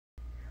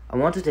I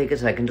want to take a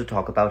second to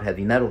talk about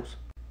heavy metals.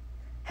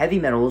 Heavy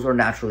metals are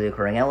naturally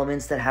occurring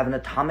elements that have an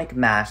atomic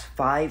mass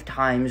 5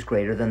 times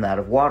greater than that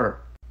of water.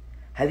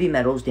 Heavy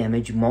metals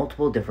damage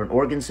multiple different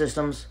organ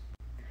systems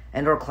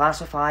and are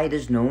classified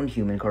as known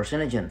human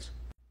carcinogens.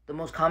 The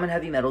most common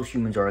heavy metals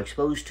humans are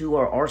exposed to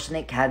are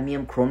arsenic,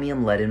 cadmium,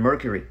 chromium, lead, and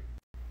mercury.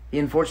 The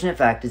unfortunate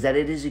fact is that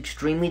it is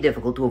extremely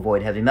difficult to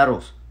avoid heavy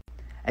metals,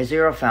 as they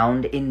are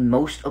found in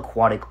most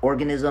aquatic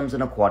organisms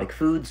and aquatic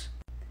foods,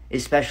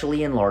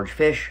 especially in large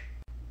fish.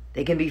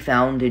 They can be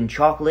found in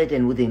chocolate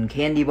and within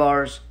candy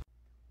bars,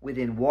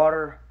 within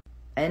water,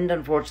 and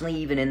unfortunately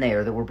even in the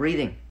air that we're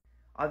breathing.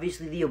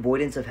 Obviously, the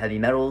avoidance of heavy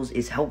metals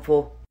is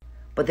helpful,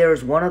 but there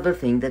is one other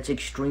thing that's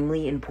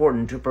extremely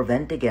important to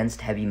prevent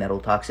against heavy metal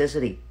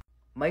toxicity.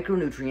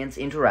 Micronutrients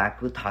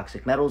interact with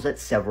toxic metals at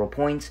several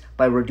points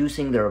by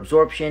reducing their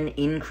absorption,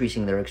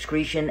 increasing their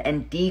excretion,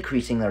 and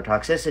decreasing their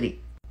toxicity,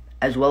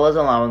 as well as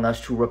allowing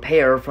us to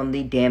repair from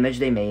the damage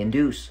they may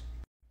induce.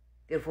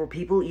 Therefore,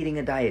 people eating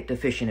a diet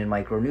deficient in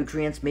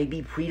micronutrients may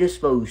be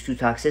predisposed to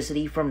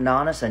toxicity from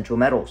non-essential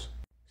metals.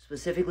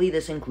 Specifically,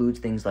 this includes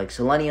things like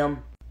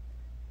selenium,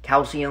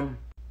 calcium,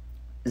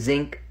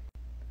 zinc,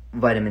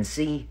 vitamin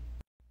C,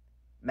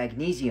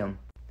 magnesium,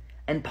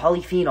 and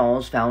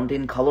polyphenols found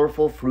in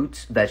colorful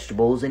fruits,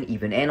 vegetables, and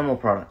even animal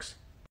products.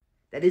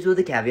 That is with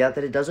the caveat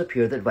that it does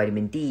appear that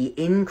vitamin D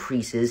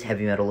increases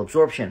heavy metal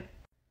absorption.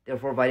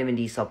 Therefore, vitamin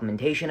D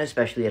supplementation,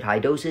 especially at high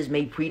doses,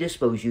 may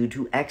predispose you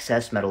to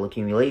excess metal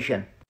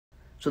accumulation.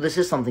 So this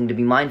is something to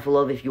be mindful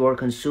of if you are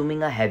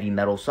consuming a heavy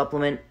metal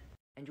supplement,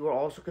 and you are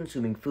also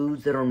consuming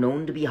foods that are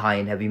known to be high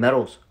in heavy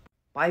metals.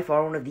 By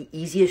far, one of the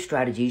easiest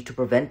strategies to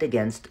prevent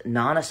against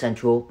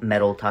non-essential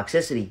metal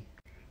toxicity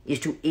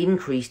is to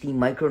increase the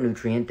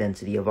micronutrient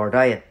density of our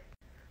diet.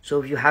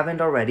 So if you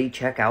haven't already,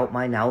 check out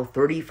my now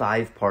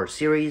 35-part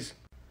series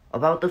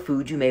about the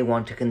foods you may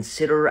want to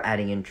consider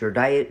adding into your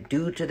diet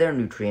due to their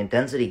nutrient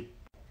density.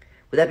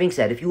 With that being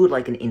said, if you would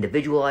like an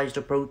individualized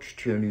approach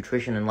to your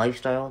nutrition and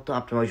lifestyle to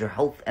optimize your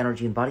health,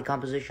 energy, and body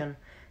composition,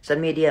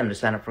 send me a DM to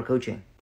sign up for coaching.